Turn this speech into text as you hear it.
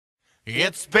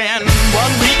It's been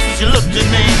 1 week since you looked at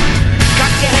me,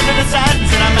 cocked your head to the side and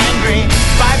said I'm angry.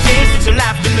 5 days since you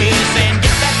laughed at me, saying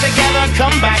get back together,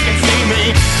 come back and see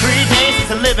me. 3 days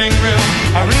since the living room,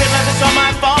 I realized it's all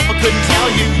my fault but couldn't tell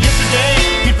you.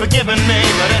 Yesterday you'd forgiven me,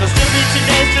 but it'll still be 2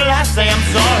 days till I say I'm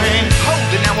sorry.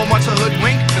 Hold it now and watch the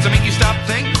hoodwink. Does it make you stop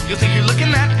think? You'll think you're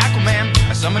looking at Aquaman.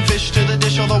 I summon fish to the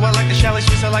dish, although I like the chalet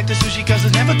Swiss, I like the sushi cause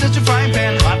it's never touch a frying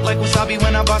pan. Hot like wasabi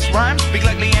when I bust rhymes, speak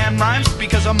like Leanne rhymes,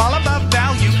 because I'm all about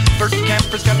value. First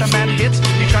campers got the mad hits,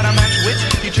 you try to match wits,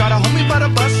 you try to hold me but I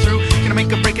bust through. Gonna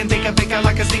make a break and take a fake out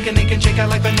like a sink and they can shake out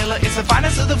like vanilla. It's the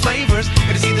finest of the flavors.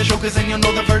 Gonna see the show cause then you'll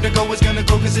know the vertigo is gonna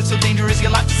go cause it's so dangerous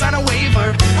you'll have to sign a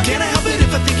waiver. Can't I help it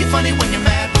if I think you're funny when you're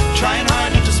mad? Trying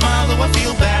hard not to smile though I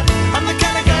feel bad. I'm the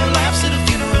kind of guy who laughs at a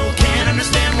funeral. Can't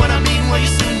understand what I mean, well you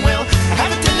soon will. I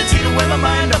have a tendency to wear my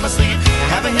mind on my sleeve. I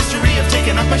have a history of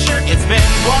taking off my shirt. It's been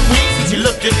 1 week since you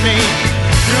looked at me,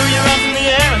 threw your arms in the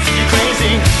air and said you're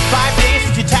crazy. 5 days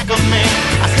since you tackled me,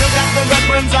 I still got the red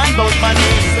burns on both my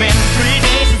knees. It's been 3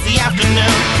 days since the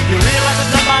afternoon, you realize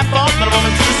it's not my fault but a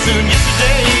moment too soon.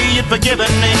 Yesterday you'd forgiven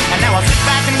me, and now I'll sit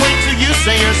back and wait till you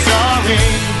say you're sorry.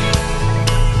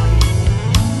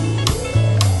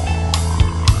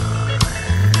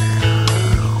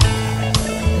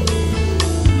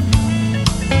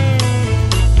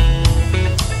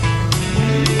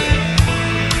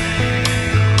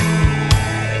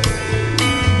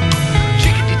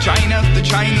 China, the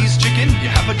Chinese chicken. You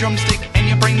have a drumstick and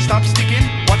your brain stops sticking.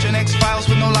 Watching X-Files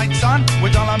with no lights on,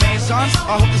 with all our masons.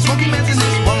 I hope the smoky man's in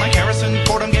this one like Harrison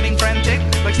Ford. I'm getting frantic,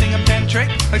 like Sting and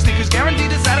Pentrick, like Snickers guaranteed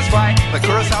to satisfy. Like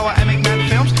Kurosawa, I make mad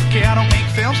films. Okay, I don't make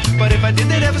films, but if I did,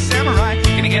 they'd have a samurai.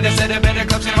 Gonna get a set of better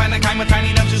clubs, gonna find the kind with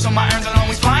tiny nubs. So my irons are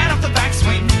always flying off the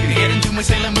backswing. Gonna get into my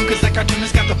Sailor Moon cause that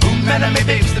cartoonist got the boom anime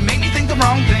babes that make me think the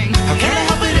wrong thing. How can I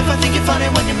help it if I think you're funny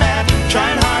when you're mad?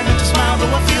 Trying hard not to smile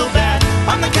though I feel bad.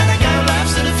 I'm the kind of guy who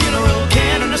laughs at a funeral.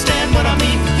 Can't understand what I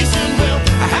mean, you soon will.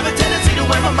 I have a tendency to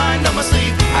wear my mind on my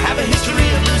sleeve. I have a history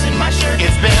of losing my shirt.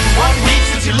 It's been 1 week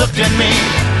since you looked at me,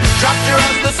 dropped your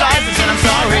arms to the sides and said I'm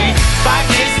sorry. 5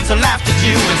 days since I laughed at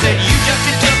you and said you just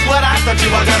did just what I thought you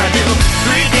were gonna do.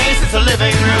 3 days since the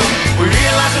living room, we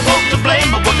realized we're both to blame,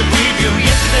 but what could we do?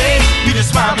 Yesterday you just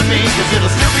smiled at me, cause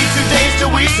it'll still be 2 days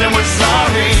till we say we're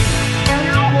sorry.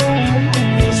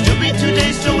 It'll still be 2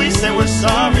 days till we say we're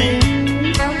sorry.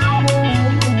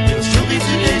 It'll still be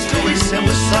 2 days till we say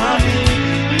we're sorry.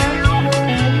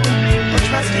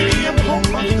 Touch stadium,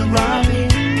 home of the Robbie.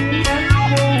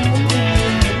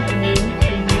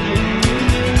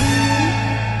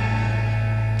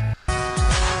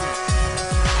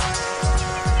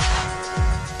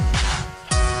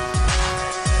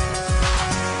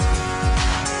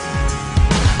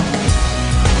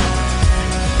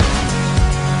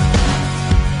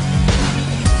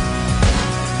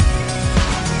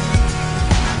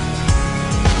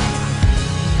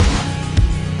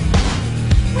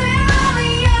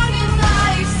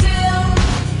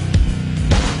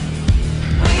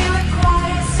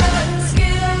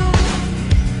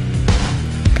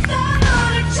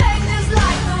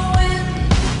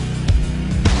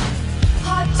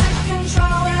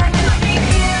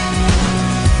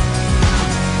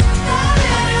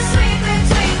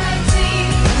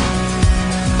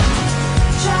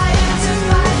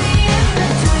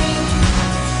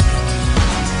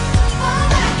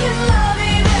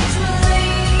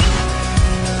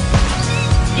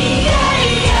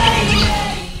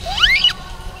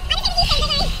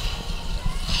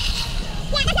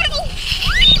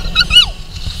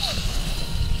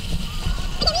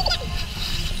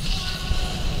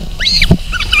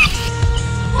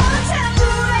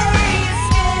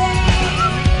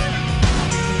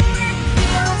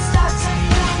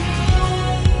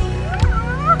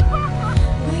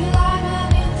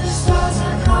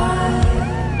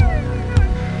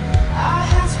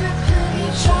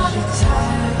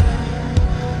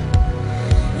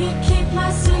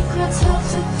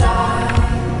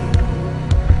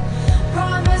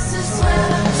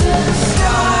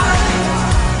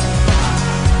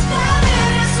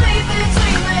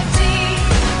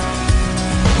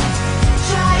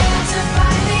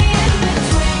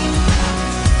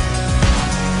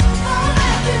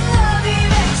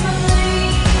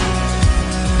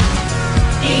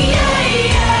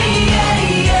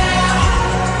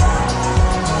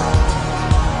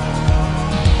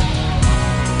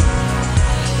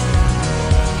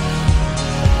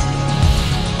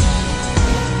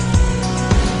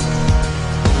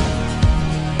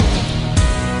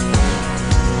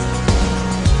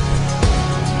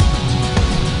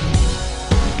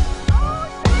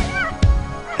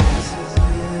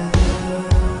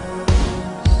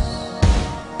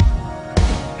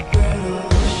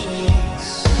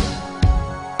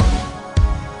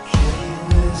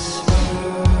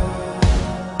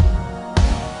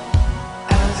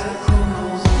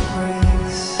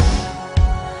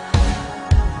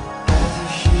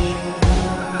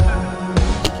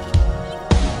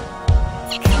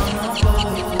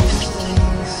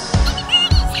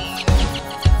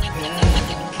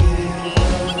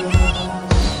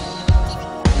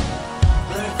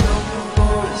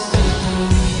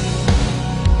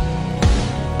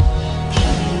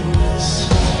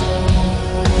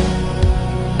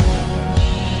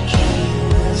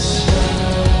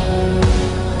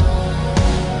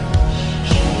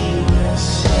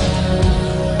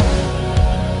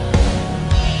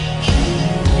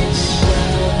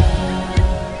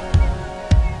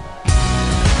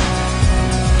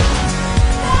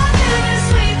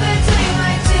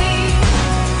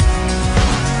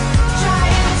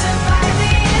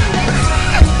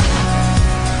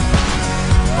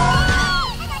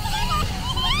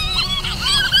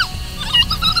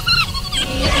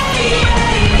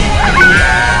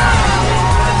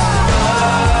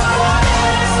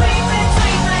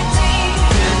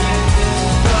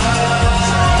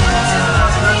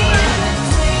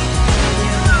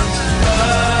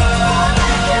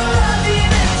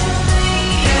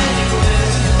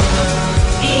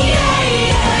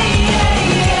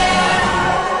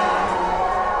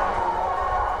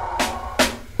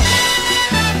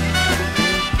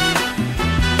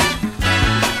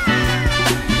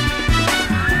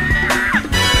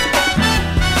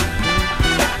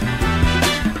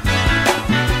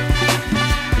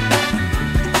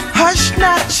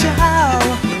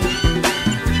 child,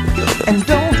 and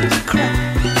don't cry.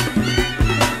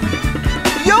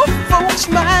 Your folks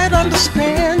might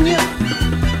understand you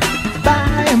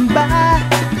by and by.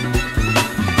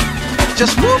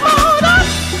 Just move on up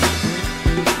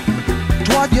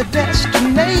toward your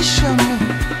destination,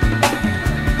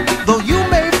 though you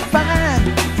may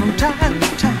find from time to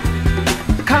time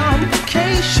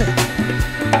complication.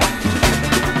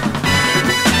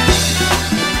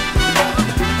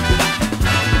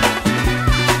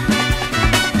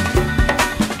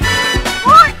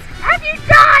 What have you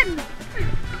done?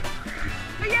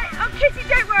 Oh yeah, oh Kitty,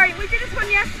 don't worry, we did this one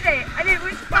yesterday and it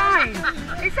was fine.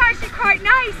 It's actually quite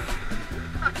nice.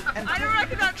 I don't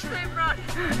reckon that's the same run.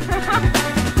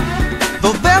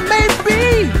 Though there may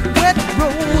be wet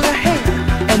road ahead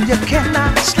and you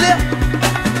cannot slip,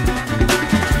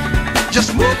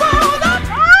 just move on up.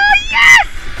 Oh yes!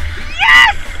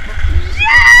 Yes!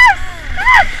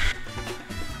 Yes!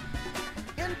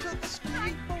 Into the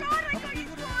street God, I got you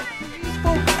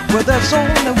sorted. where there's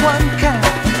only one kind.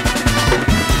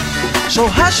 So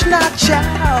hush not,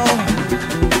 child,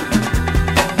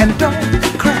 and don't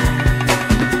cry.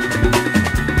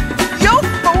 Your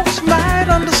folks might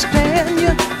understand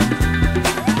you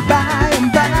by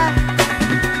and by.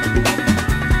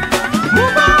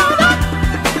 Move on up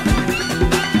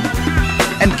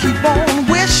and keep on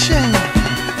wishing.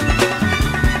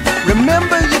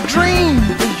 Remember your dream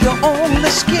is your only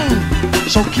scheme,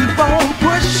 so keep on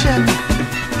pushing.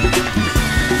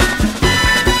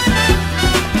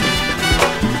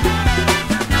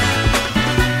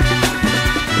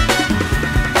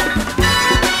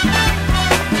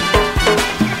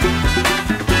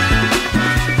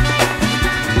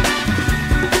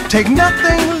 Take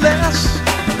nothing less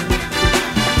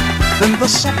than the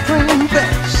supreme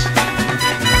best.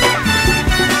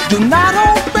 Do not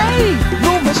obey,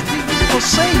 you must be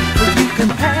forsake, but you can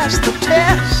pass the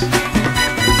test.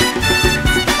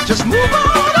 Just move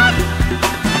on up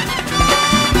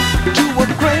to a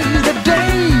greater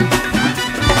day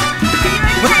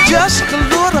with just a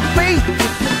little faith.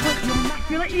 I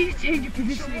feel like you need to change your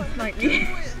positioning slightly.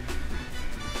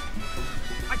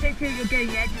 I don't feel you're getting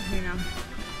the edge of me now.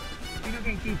 You're not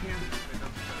getting deep enough.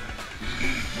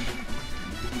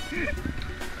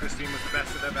 Christine was the best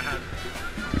I've ever had.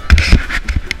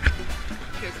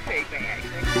 She was pretty great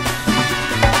actually.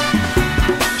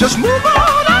 Just move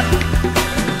on up.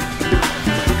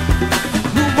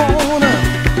 Move on up.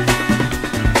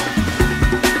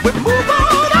 We move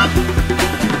on up.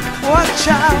 Watch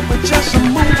out, we just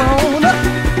move on up.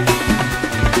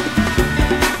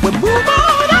 We move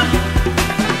on up.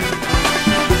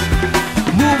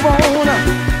 Move on up.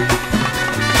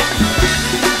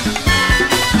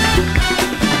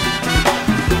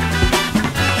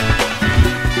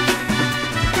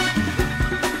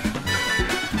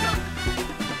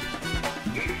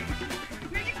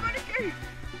 No, you've got to go.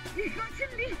 You've got to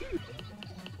leave.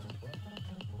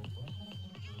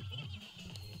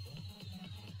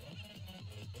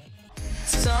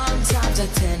 Sometimes I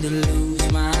tend to lose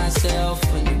myself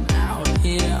when I'm out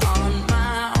here on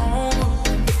my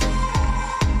own.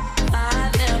 I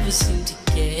never seem to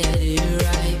get it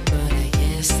right, but I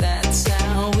guess that's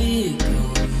how it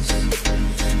goes.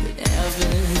 But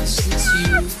ever since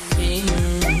you came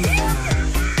around,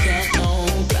 can't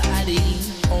nobody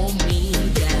hold me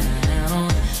down.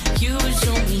 You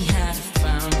showed me how to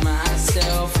find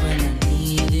myself when I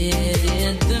needed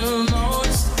it the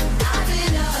most. I've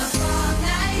been up all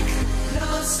night, no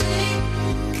sleep,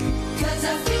 'cause I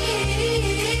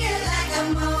feel like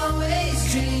I'm always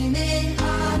dreaming.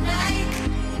 All night,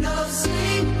 no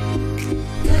sleep,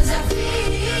 'cause I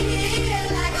feel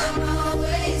like I'm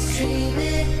always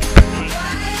dreaming.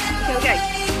 Okay.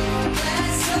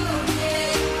 That's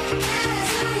okay, as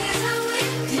long as I'm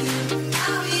with you.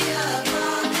 I'll be up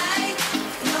all night,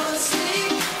 no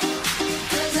sleep,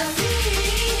 'cause I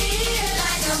feel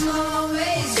like I'm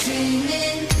always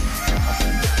dreaming.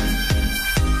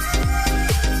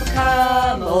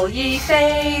 Come, all ye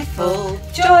faithful,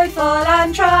 joyful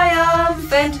and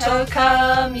triumphant, O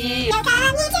come ye. So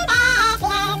come ye to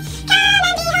Bethlehem, come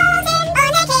and behold him,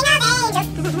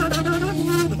 born the King of angels.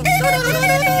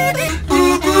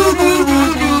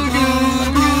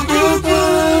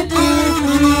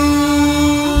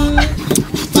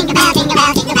 Jingle bell, jingle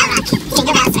bell, jingle bell rock,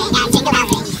 jingle bell swing and jingle bell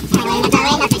ring. Blowing and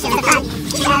blowing, up into the fun,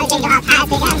 the jingle hop has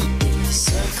begun.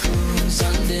 Circles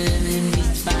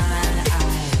underneath my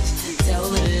eyes tell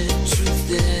the truth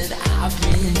that I've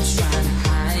been trying to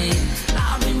hide.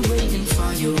 I've been waiting for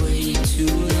you way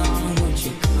too long.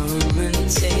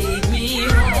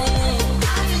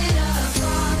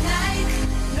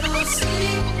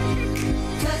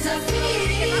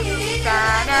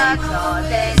 Santa Claus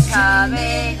is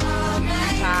coming to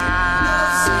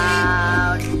town.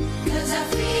 Cause I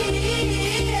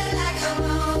feel like I'm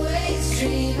always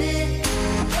dreaming.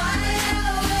 Wide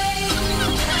awake,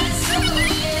 that's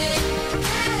okay.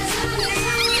 As long as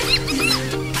I'm with you,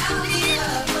 I'll be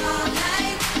up all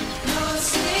night, no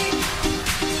sleep.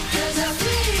 Cause I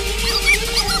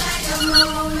feel like I'm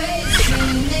always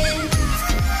dreaming.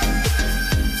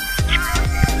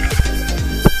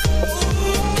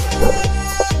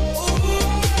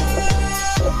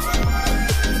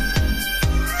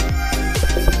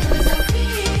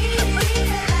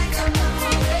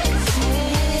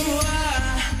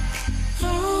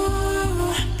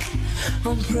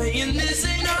 I'm praying this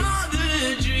ain't all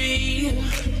the dream.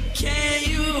 Can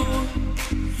you